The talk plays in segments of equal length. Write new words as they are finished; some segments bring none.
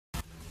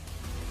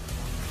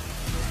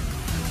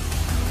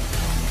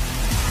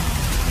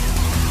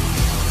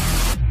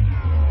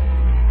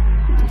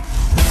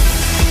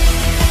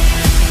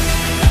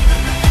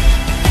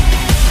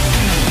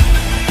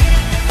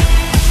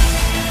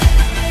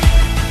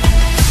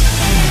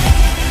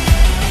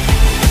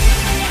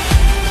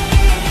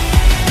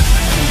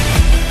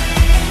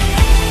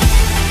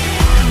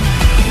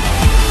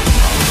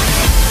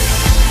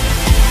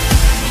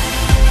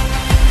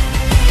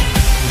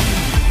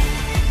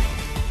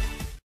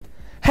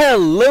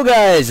Hello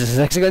guys, this is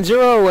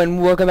Hexagon0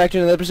 and welcome back to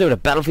another episode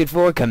of Battlefield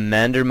 4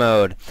 Commander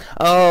Mode.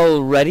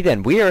 Alrighty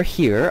then, we are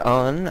here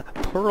on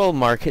Pearl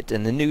Market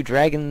in the new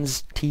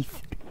Dragon's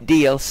Teeth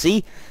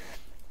DLC.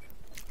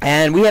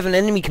 And we have an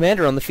enemy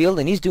commander on the field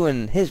and he's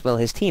doing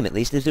his team at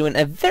least, is doing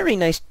a very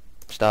nice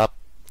job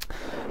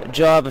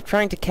of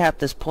trying to cap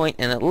this point,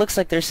 and it looks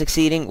like they're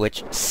succeeding,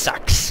 which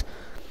sucks.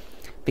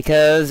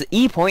 Because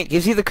E point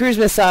gives you the cruise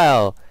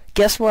missile.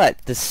 Guess what?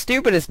 The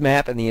stupidest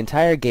map in the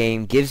entire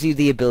game gives you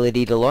the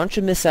ability to launch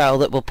a missile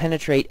that will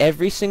penetrate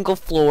every single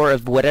floor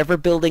of whatever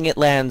building it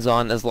lands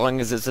on, as long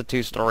as it's a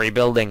 2-story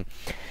building.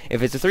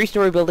 If it's a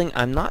 3-story building,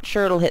 I'm not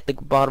sure it'll hit the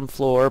bottom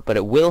floor, but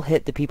it will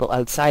hit the people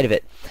outside of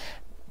it.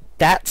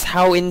 That's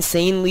how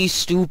insanely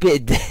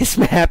stupid this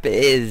map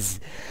is.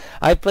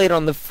 I played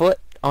on foot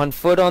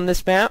on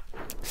this map.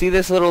 See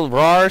this little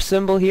RAR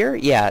symbol here?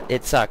 Yeah,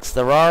 it sucks.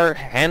 The RAR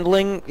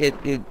handling,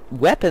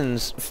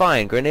 weapons,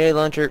 fine. Grenade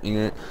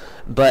launcher,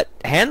 but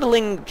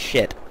handling,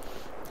 shit.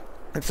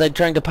 It's like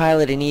trying to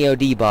pilot an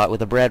EOD bot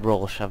with a bread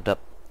roll shoved up.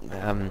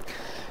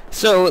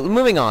 So,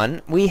 moving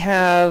on, we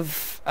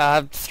have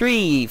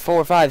 3,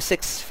 4, 5,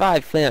 6,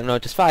 5, no,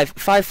 just 5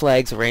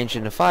 flags arranged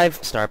in a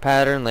 5-star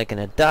pattern, like in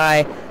a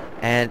die,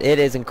 and it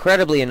is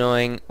incredibly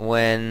annoying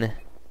when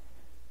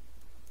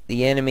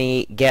the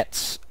enemy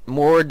gets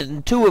more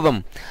than 2 of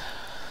them,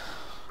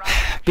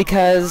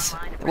 because,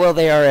 well,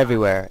 they are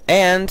everywhere.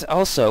 And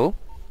also,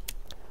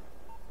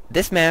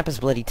 this map is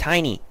bloody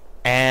tiny,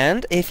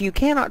 and if you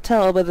cannot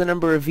tell by the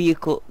number of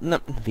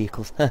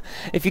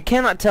if you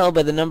cannot tell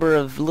by the number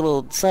of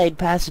little side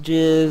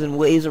passages and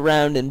ways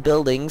around in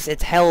buildings,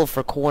 it's hell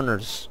for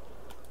corners.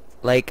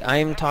 Like,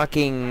 I'm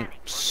talking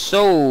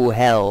so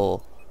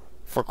hell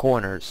for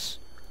corners.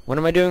 What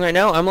am I doing right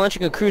now? I'm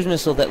launching a cruise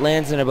missile that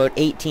lands in about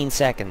 18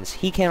 seconds.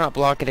 He cannot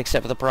block it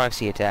except for the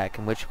proxy attack,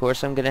 in which, of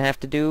course, I'm going to have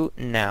to do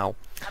now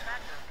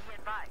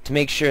to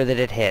make sure that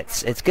it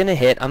hits. It's going to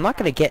hit. I'm not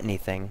going to get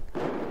anything,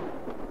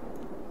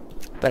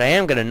 but I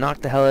am going to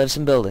knock the hell out of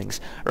some buildings.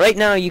 Right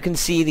now, you can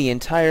see the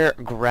entire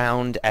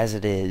ground as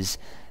it is.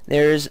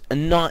 There's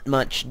not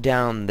much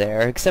down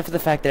there, except for the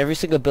fact that every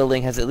single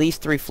building has at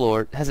least 3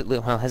 floors, has at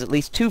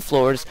least 2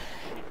 floors,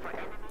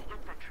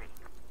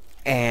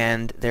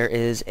 and there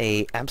is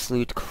a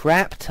absolute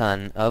crap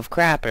ton of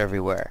crap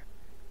everywhere.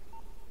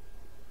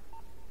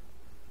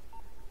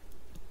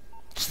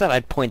 Just thought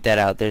I'd point that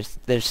out. There's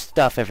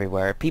stuff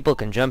everywhere. People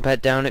can jump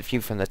down at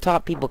you from the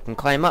top. People can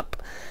climb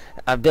up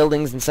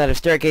buildings inside of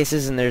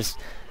staircases, and there's...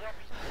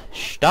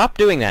 Stop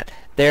doing that.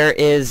 There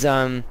is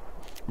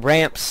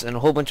ramps and a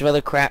whole bunch of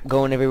other crap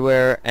going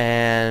everywhere,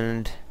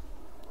 and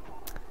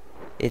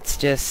it's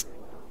just...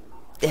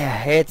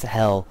 yeah, it's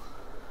hell.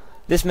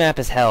 This map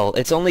is hell.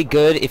 It's only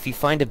good if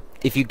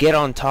you get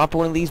on top of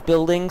one of these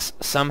buildings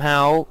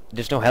somehow.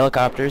 There's no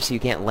helicopters, so you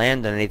can't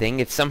land on anything.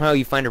 If somehow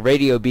you find a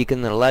radio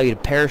beacon that allows you to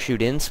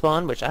parachute in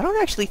spawn, which I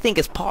don't actually think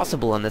is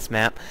possible on this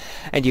map,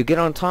 and you get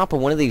on top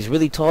of one of these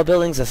really tall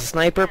buildings as a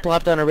sniper,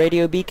 plop down a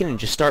radio beacon, and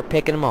just start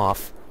picking them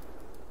off.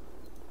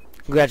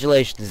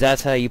 Congratulations,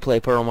 that's how you play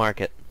Pearl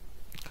Market.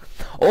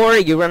 Or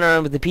you run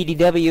around with the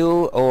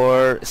PDW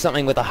or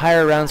something with a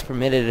higher rounds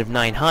permitted of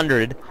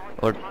 900,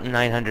 or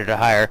 900 or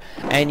higher,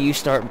 and you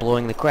start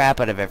blowing the crap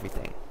out of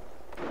everything.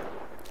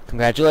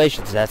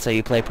 Congratulations, that's how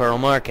you play Pearl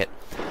Market.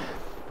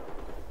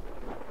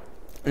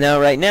 Now,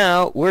 right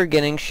now, we're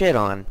getting shit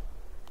on.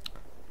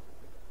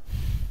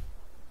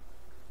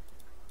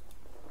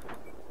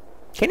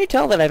 Can you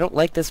tell that I don't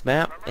like this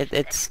map?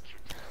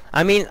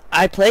 I mean,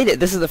 I played it.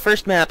 This is the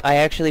first map I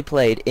actually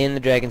played in the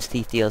Dragon's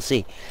Teeth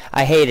DLC.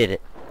 I hated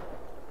it.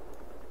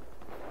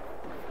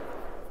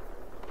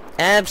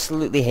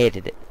 Absolutely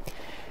hated it.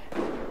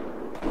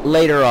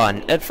 Later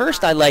on. At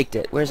first I liked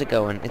it. Where's it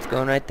going? It's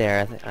going right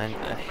there.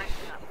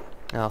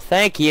 Oh,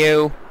 thank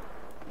you.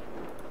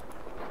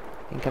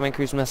 Incoming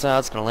cruise missile.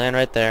 It's going to land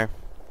right there.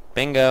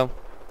 Bingo.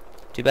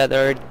 Too bad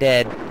they're already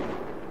dead.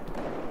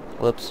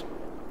 Whoops.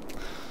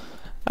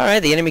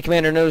 Alright, the enemy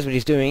commander knows what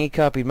he's doing. He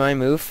copied my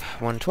move.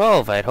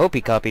 112. I'd hope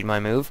he copied my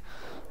move.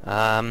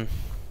 Oh,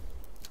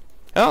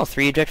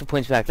 3 objective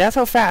points back. That's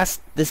how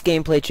fast this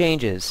gameplay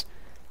changes.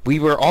 We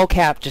were all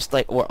capped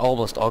or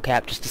almost all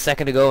capped just a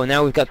second ago, and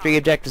now we've got 3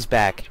 objectives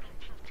back.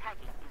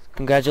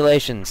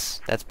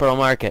 Congratulations. That's Pearl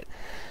Market.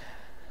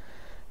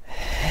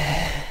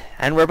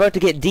 And we're about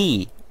to get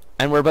D.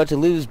 And we're about to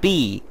lose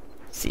B.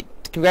 See,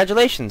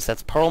 congratulations.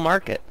 That's Pearl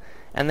Market.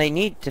 And they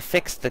need to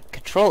fix the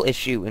control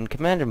issue in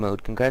Commander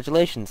Mode.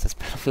 Congratulations. That's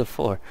Battlefield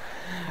 4.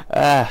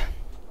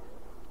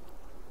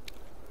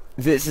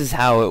 This is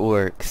how it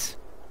works.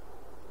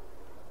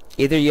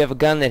 Either you have a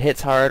gun that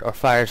hits hard or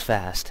fires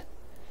fast.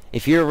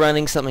 If you're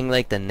running something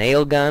like the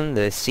nail gun,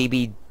 the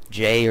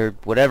CBJ or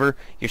whatever,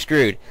 you're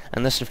screwed,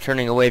 unless they're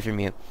turning away from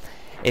you.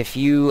 If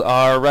you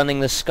are running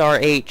the Scar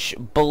H,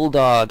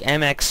 Bulldog,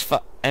 MPX,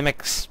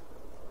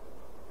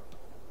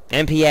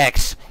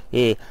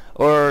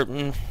 or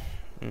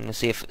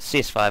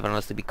CS5,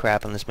 unless they be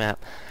crap on this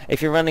map.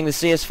 If you're running the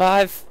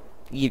CS5,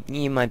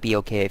 you might be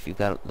okay if you've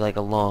got like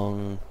a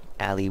long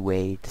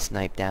alleyway to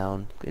snipe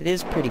down. It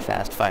is pretty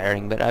fast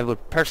firing, but I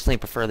would personally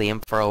prefer the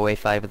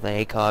M408A5 with the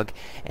ACOG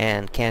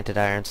and canted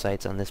iron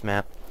sights on this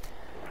map.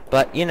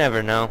 But you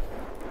never know.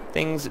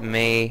 Things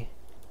may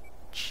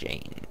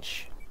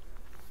change.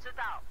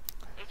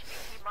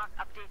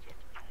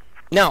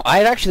 Now, I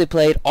had actually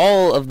played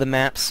all of the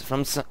maps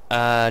from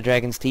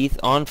Dragon's Teeth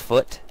on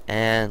foot,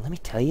 and let me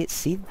tell you,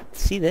 see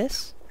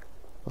this?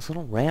 This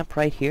little ramp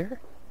right here?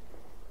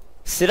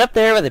 Sit up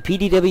there with a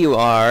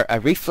PDWR, a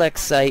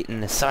reflex sight,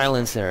 and a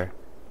silencer.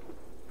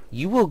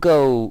 You will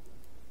go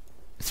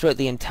throughout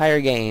the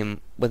entire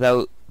game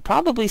without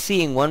probably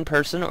seeing one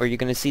person, or you're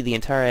going to see the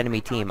entire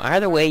enemy team.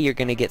 Either way, you're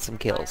going to get some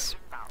kills.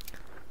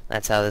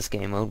 That's how this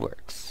game mode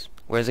works.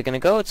 Where's it going to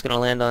go? It's going to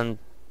land on...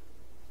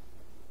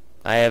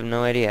 I have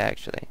no idea,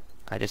 actually.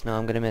 I just know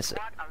I'm going to miss it.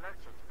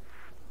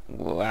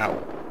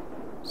 Wow.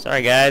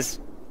 Sorry, guys.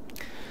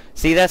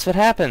 See, that's what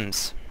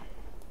happens.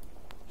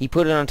 He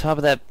put it on top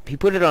of that... He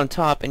put it on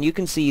top, and you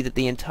can see that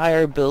the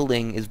entire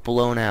building is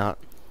blown out.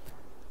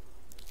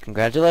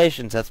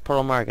 Congratulations, that's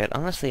Pearl Market.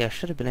 Honestly, I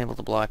should have been able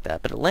to block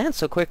that, but it lands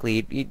so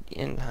quickly.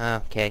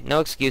 Okay, no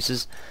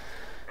excuses.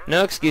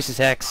 No excuses,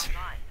 Hex.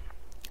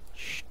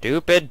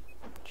 Stupid.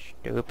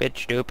 Stupid,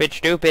 stupid,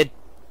 stupid.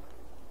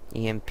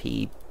 EMP,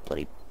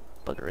 bloody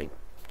buggery.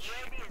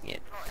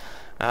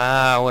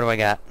 Yeah. What do I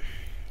got?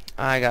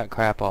 I got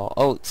crap all.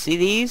 Oh, see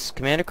these?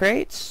 Commander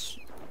crates?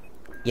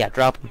 Yeah,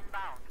 drop them.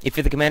 If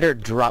you're the commander,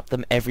 drop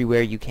them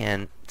everywhere you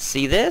can.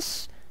 See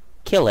this?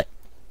 Kill it.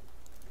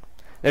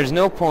 There's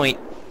no point,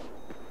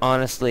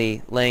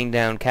 honestly, laying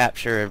down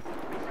capture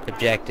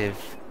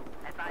objective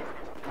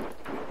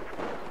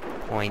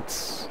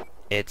points.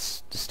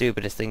 It's the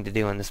stupidest thing to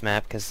do on this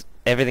map, because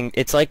everything...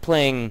 It's like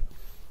playing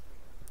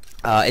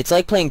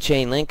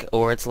chain link,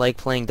 or it's like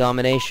playing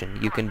domination.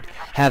 You can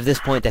have this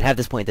point, that have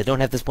this point, that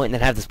don't have this point,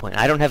 and that have this point.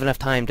 I don't have enough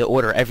time to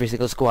order every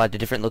single squad to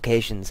different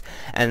locations,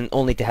 and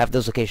only to have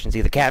those locations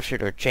either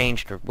captured or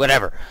changed or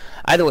whatever.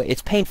 Either way,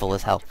 it's painful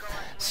as hell.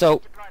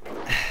 So,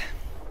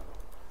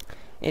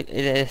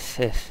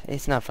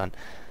 it's not fun.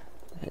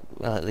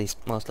 Well, at least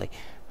mostly.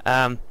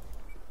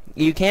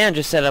 You can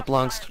just set up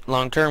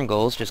long-term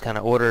goals, just kind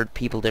of order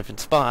people different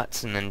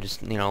spots, and then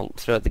just, you know,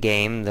 throughout the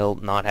game, they'll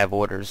not have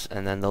orders,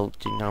 and then they'll,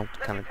 you know,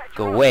 kind of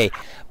go away.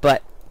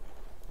 But,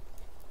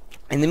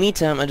 in the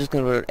meantime, I'm just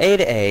going to order A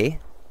to A,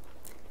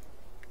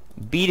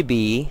 B to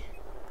B,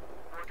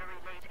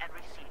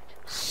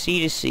 C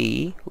to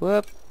C,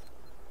 whoop,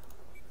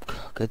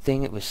 good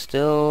thing it was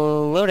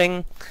still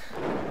loading,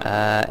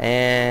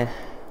 and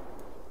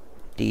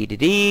D to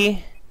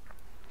D,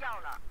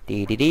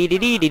 D to D to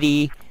D to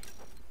D.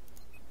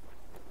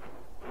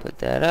 Put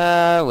that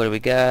up. What do we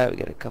got? We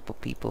got a couple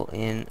people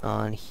in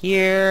on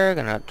here.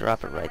 Gonna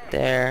drop it right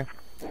there.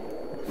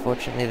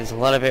 Fortunately, there's a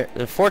lot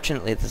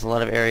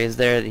of areas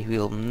there that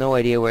you have no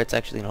idea where it's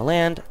actually gonna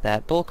land.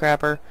 That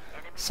bullcrapper.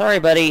 Sorry,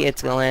 buddy.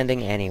 It's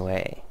landing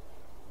anyway.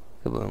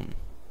 Kaboom.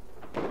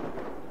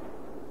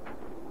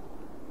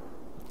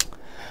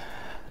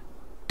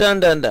 Done,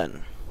 done,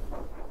 done.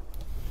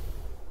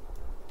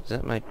 Is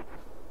that my...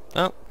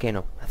 Oh, okay,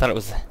 no. I thought it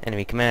was the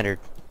enemy commander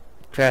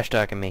trash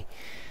talking me.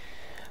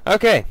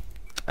 Okay,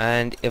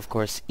 and of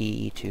course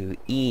E to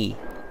E.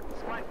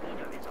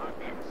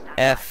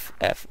 F,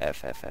 F,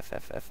 F, F, F,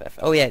 F, F, F.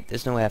 Oh yeah,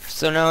 there's no F.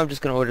 So now I'm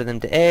just going to order them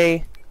to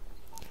A.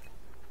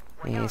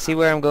 And you see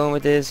where I'm going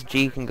with this?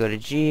 G can go to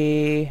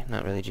G.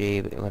 Not really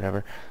G, but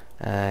whatever.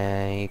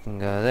 You can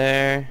go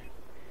there.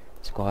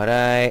 Squad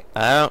I.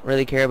 I don't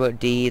really care about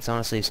D. It's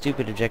honestly a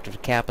stupid objective to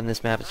cap on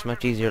this map. It's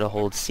much easier to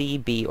hold C,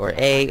 B, or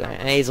A.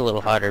 A is a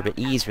little harder, but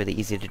E is really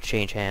easy to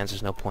change hands.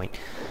 There's no point.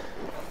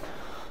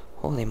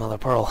 Holy mother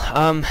pearl.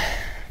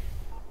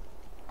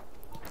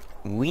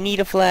 We need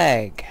a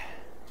flag.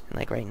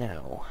 Like right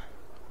now.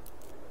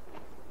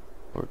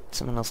 Or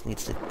someone else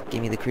needs to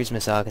give me the cruise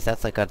missile, because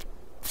that's like a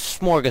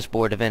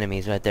smorgasbord of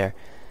enemies right there.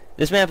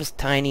 This map is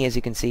tiny, as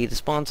you can see. The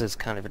spawns is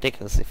kind of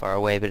ridiculously far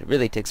away, but it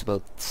really takes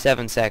about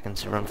 7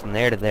 seconds to run from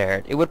there to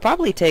there. It would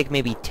probably take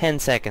maybe 10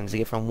 seconds to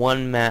get from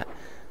one map...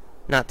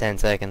 Not 10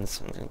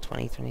 seconds.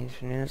 20,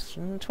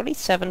 27,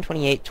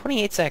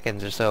 28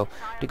 seconds or so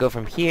to go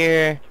from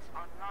here...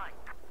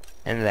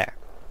 and there.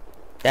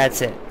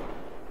 That's it.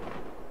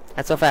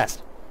 That's so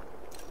fast.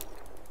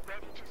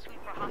 Ready to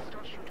sweep for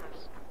hostile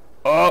shooters.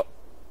 Oh!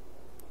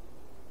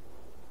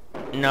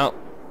 No.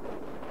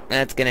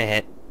 That's gonna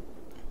hit.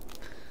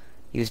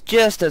 He was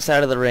just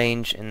outside of the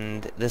range,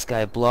 and this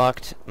guy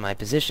blocked my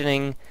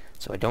positioning,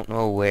 so I don't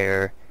know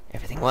where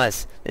everything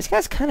was. This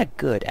guy's kind of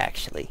good,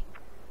 actually.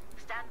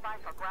 Stand by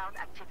for ground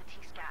activity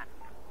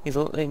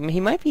scan. He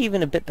might be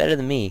even a bit better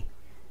than me.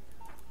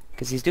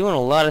 Because he's doing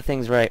a lot of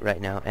things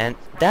right now. And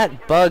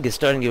that bug is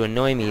starting to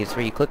annoy me. It's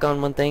where you click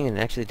on one thing and it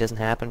actually doesn't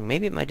happen.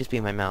 Maybe it might just be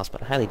my mouse,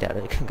 but I highly doubt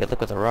it. Good luck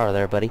with the RAR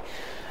there, buddy.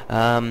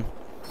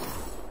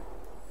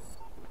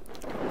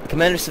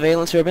 Commander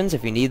surveillance ribbons,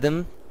 if you need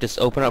them, just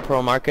open up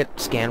Pearl Market,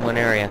 scan one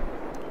area.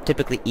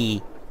 Typically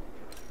E.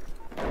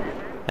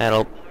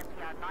 That'll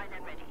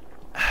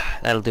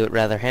do it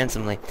rather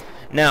handsomely.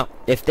 Now,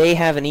 if they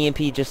have an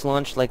EMP just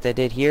launched like they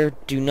did here,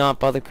 do not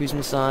bother cruise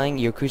missiling.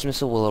 Your cruise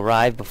missile will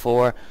arrive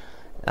before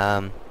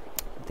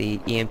the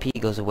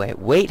EMP goes away.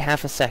 Wait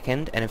half a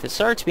second, and if it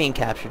starts being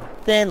captured,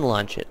 then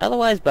launch it.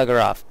 Otherwise,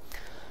 bugger off.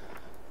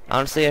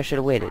 Honestly, I should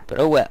have waited, but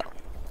oh well.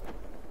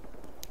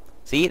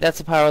 See, that's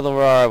the power of the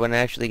RAR when it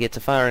actually gets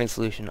a firing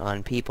solution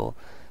on people.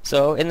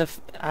 So, in the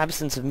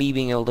absence of me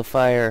being able to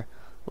fire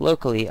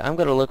locally, I'm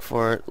going to look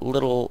for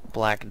little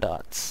black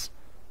dots.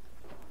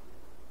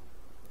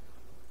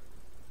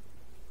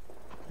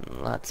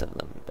 Lots of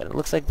them, but it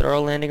looks like they're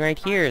all landing right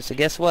here. So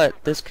guess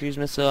what? This cruise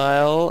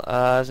missile,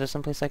 is there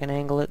someplace I can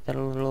angle it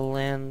that'll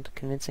land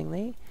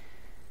convincingly?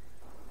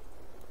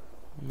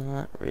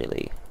 Not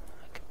really.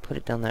 I can put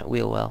it down that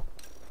wheel well.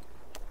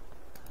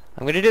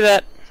 I'm gonna do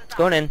that. It's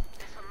going in.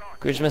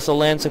 Cruise missile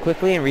lands so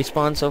quickly and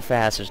respawns so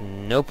fast, there's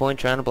no point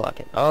trying to block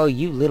it. Oh,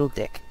 you little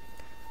dick.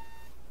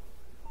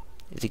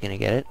 Is he gonna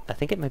get it? I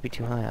think it might be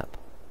too high up.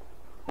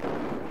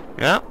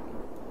 No.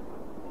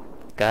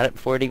 Got it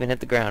before it even hit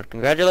the ground.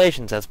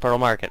 Congratulations, that's Pearl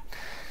Market.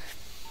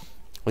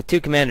 With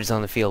 2 commanders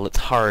on the field, it's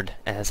hard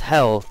as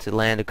hell to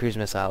land a cruise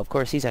missile. Of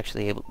course, he's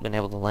actually been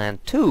able to land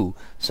 2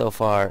 so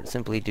far,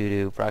 simply due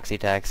to proxy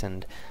attacks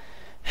and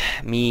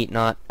me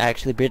not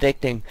actually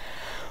predicting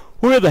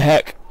where the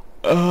heck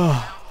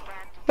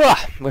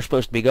we're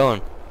supposed to be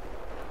going.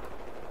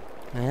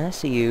 I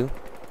see you.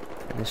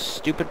 And this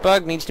stupid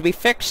bug needs to be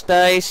fixed,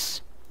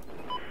 Dice.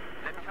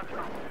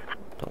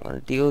 Don't want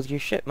to deal with your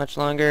shit much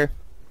longer.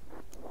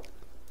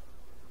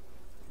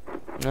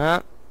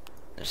 Ah,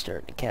 they're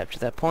starting to capture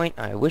that point.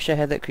 I wish I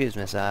had that cruise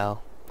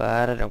missile,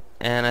 but I don't.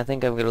 And I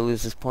think I'm going to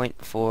lose this point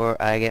before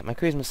I get my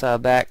cruise missile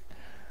back.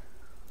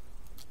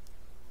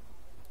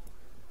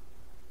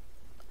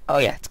 Oh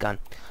yeah, it's gone.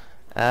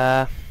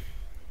 Ready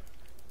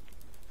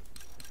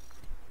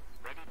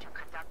to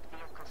conduct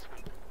vehicle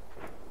sweep.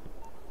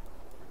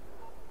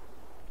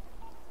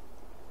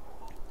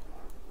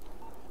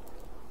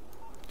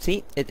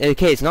 See?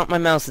 Okay, it's not my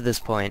mouse at this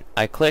point.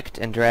 I clicked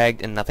and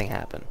dragged and nothing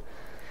happened.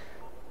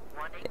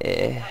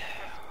 I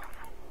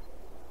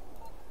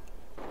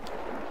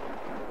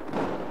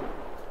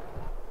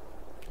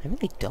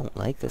really don't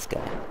like this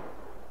guy.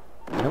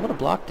 I would have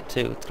blocked it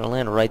too. It's gonna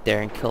land right there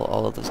and kill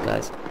all of those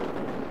guys.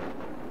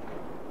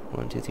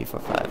 1, 2, 3, 4,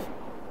 5.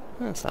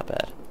 That's not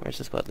bad. Where's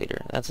the squad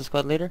leader? That's the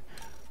squad leader?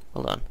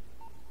 Hold on.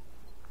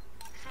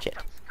 Shit.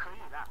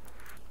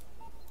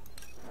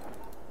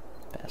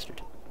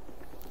 Bastard.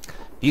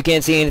 If you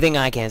can't see anything,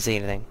 I can't see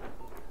anything.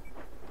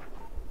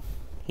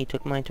 He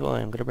took my toy.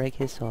 I'm gonna break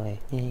his toy.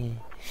 That's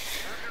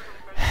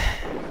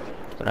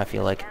what I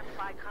feel like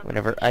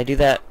whenever I do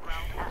that.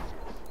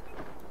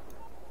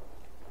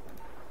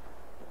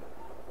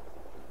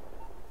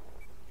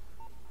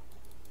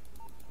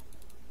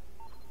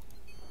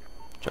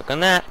 Choke on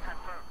that.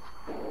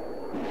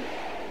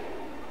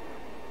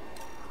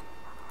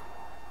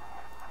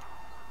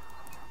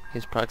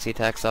 His proxy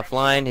attack's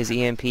offline. His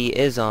EMP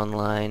is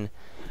online.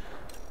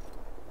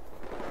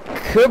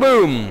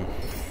 Kaboom!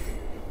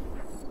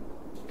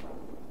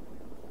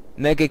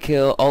 Mega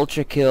kill,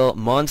 ultra kill,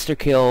 monster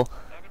kill,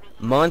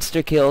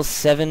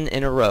 7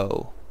 in a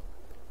row.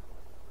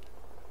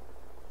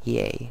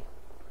 Yay.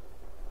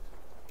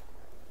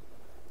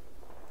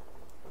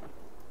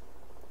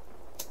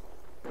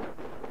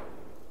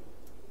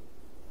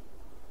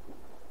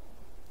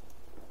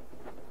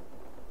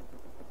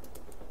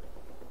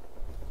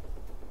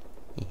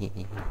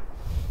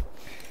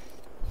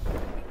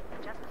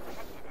 Just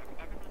detected an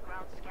enemy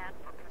ground scan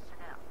for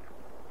personnel.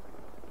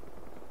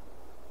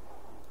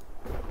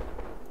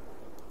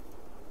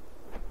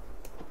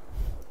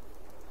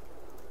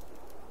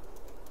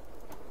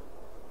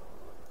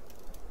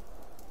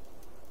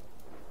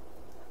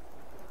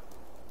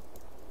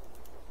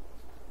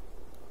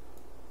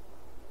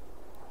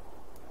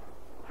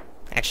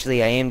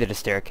 Actually, I aimed at a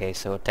staircase,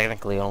 so it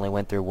technically only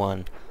went through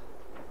 1.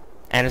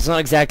 And it's not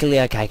exactly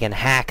like I can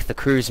hack the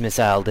cruise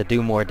missile to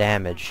do more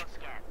damage.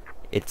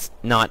 It's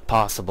not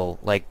possible.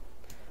 Like,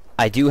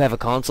 I do have a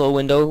console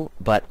window,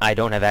 but I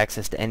don't have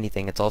access to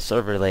anything. It's all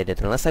server related.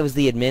 Unless I was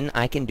the admin,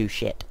 I can do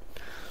shit.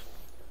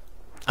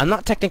 I'm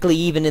not technically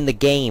even in the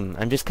game.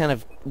 I'm just kind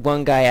of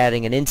one guy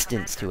adding an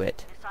instance to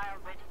it.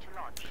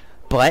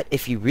 But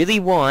if you really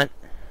want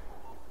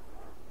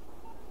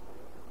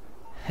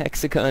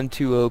Hexagon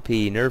 2 OP,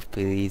 nerf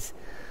please.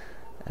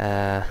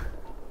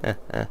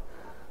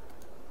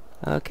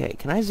 Okay,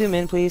 can I zoom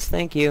in please?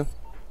 Thank you.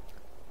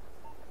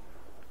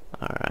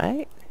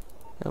 Alright.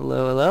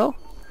 Hello, hello.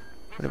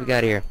 What do we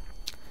got here?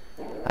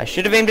 I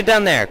should have aimed it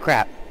down there.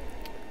 Crap.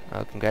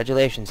 Oh,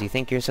 congratulations. You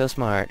think you're so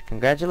smart.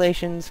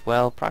 Congratulations.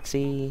 Well,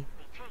 proxy.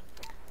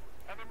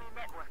 Enemy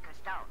network is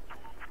down.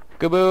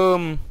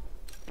 Kaboom!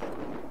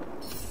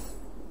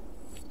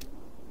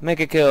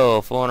 Mega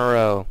kill. 4 in a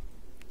row.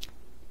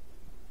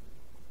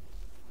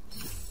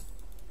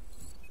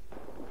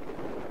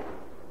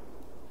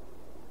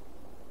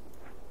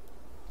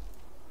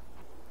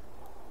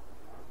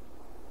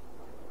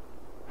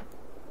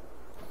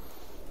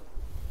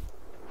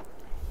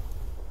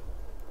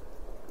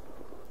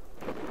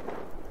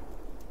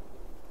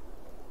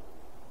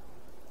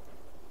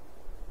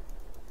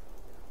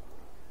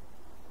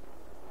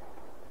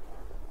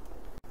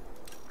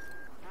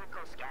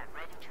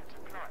 Ready to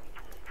deploy.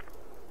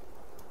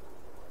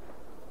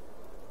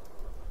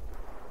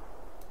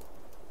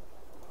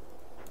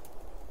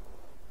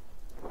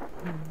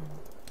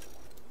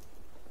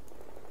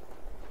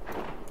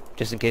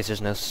 Just in case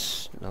there's no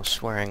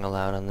swearing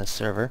allowed on this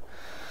server.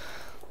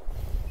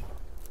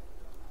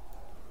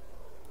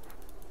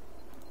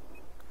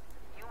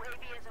 UAV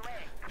is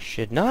away.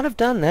 Should not have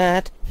done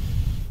that.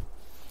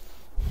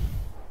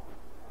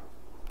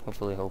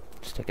 Hopefully he'll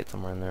stick it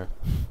somewhere in there.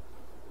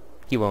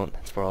 He won't.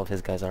 That's where all of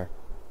his guys are.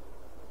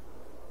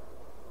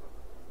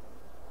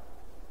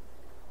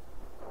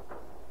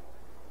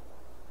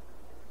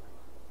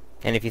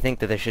 And if you think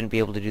that they shouldn't be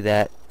able to do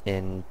that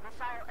in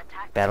Missile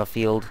attack.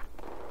 Battlefield,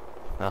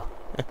 well,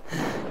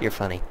 you're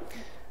funny.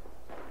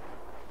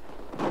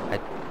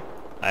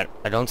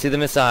 I don't see the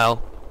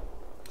missile.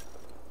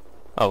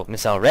 Oh,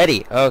 missile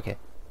ready. Okay.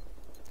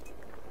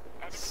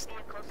 Enemy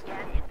vehicle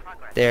scan in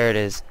progress. There it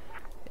is.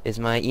 Is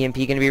my EMP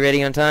going to be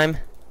ready on time?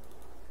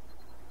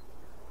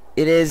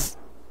 It is.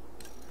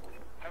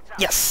 Heads up.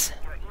 Yes!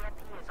 Your EMP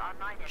is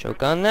online and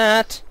Choke on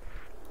that.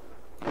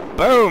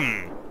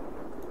 Boom!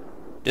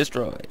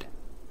 Destroyed.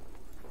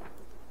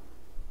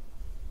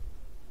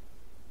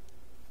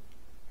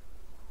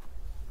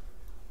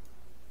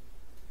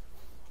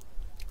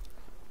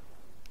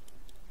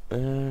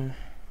 Okay,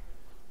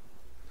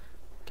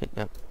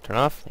 no, turn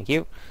off. Thank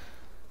you.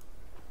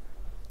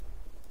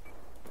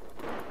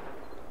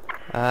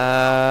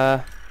 Enemy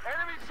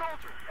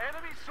soldier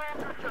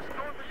just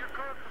north of your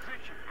current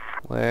position.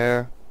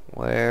 Where?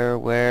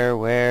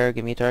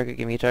 Give me a target,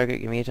 give me a target,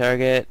 give me a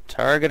target.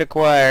 Target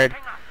acquired.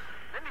 Hang on,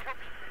 let me help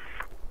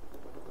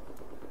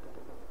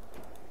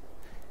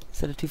you. Is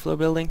that a 2-floor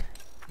building?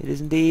 It is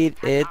indeed.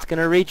 It's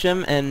gonna reach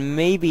him, and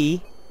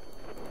maybe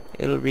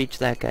it'll reach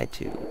that guy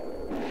too.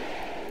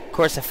 Of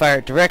course, I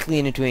fired directly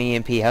into an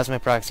EMP. How's my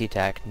proxy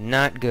attack?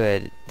 Not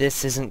good.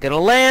 This isn't gonna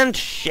land.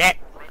 Shit!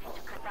 ready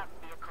to conduct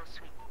vehicle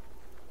sweep.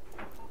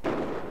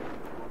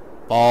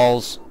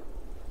 Balls.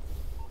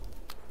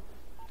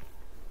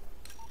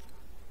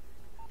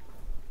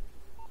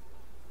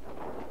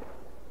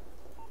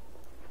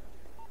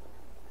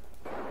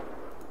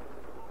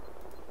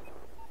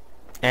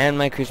 And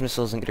my cruise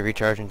missile isn't going to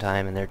recharge in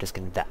time, and they're just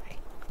going to die.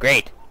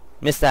 Great!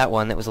 Missed that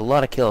one. That was a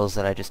lot of kills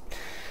that I just...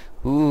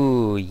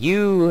 Ooh,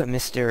 you,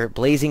 Mr.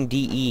 Blazing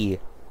DE.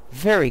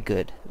 Very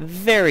good.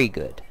 Very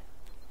good.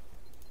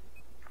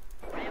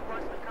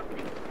 Reinforcement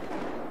company.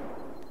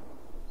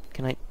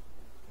 Can I...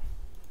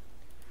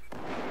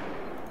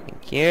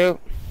 Thank you.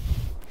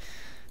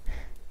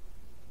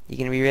 You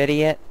gonna be ready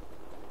yet?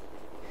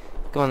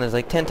 Go on, there's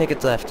like 10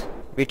 tickets left.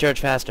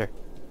 Recharge faster.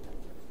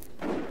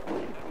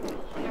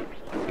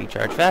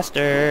 Recharge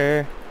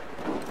faster.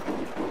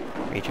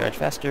 Recharge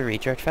faster,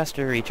 recharge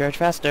faster, recharge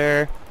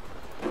faster.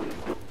 Ready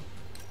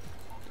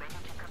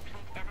to complete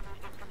enemy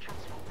infantry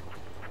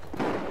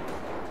sweep.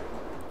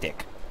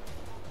 Dick.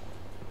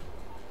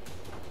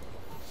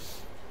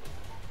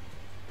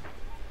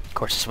 Of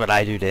course, it's what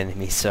I do to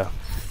enemies, so...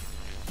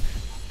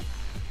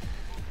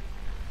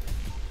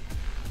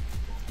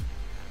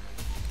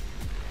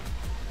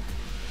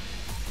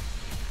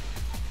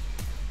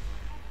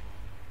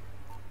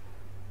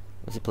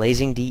 Was it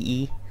Blazing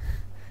DE?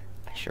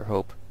 I sure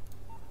hope.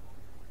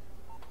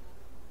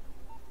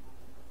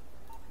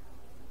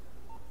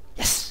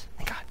 Yes!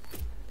 Thank God.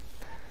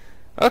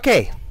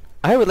 Okay.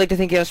 I would like to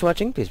thank you guys for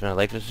watching. Please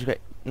remember to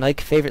like,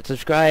 favorite,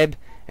 subscribe,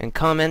 and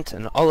comment,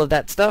 and all of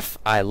that stuff.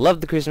 I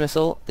love the cruise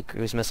missile. The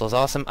cruise missile is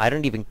awesome. I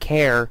don't even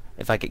care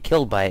if I get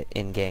killed by it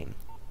in-game,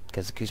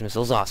 because the cruise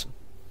missile is awesome.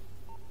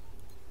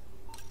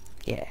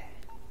 Yeah.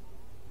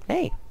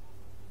 Hey.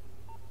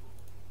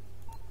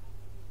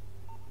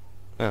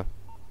 Oh.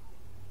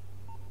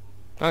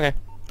 Okay.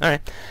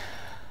 Alright.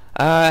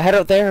 Head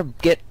out there,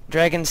 get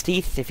Dragon's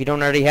Teeth if you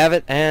don't already have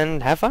it,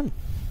 and have fun.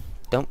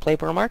 Don't play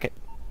Pearl Market.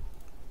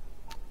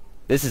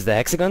 This is the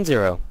Hexagon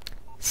Zero,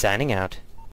 signing out.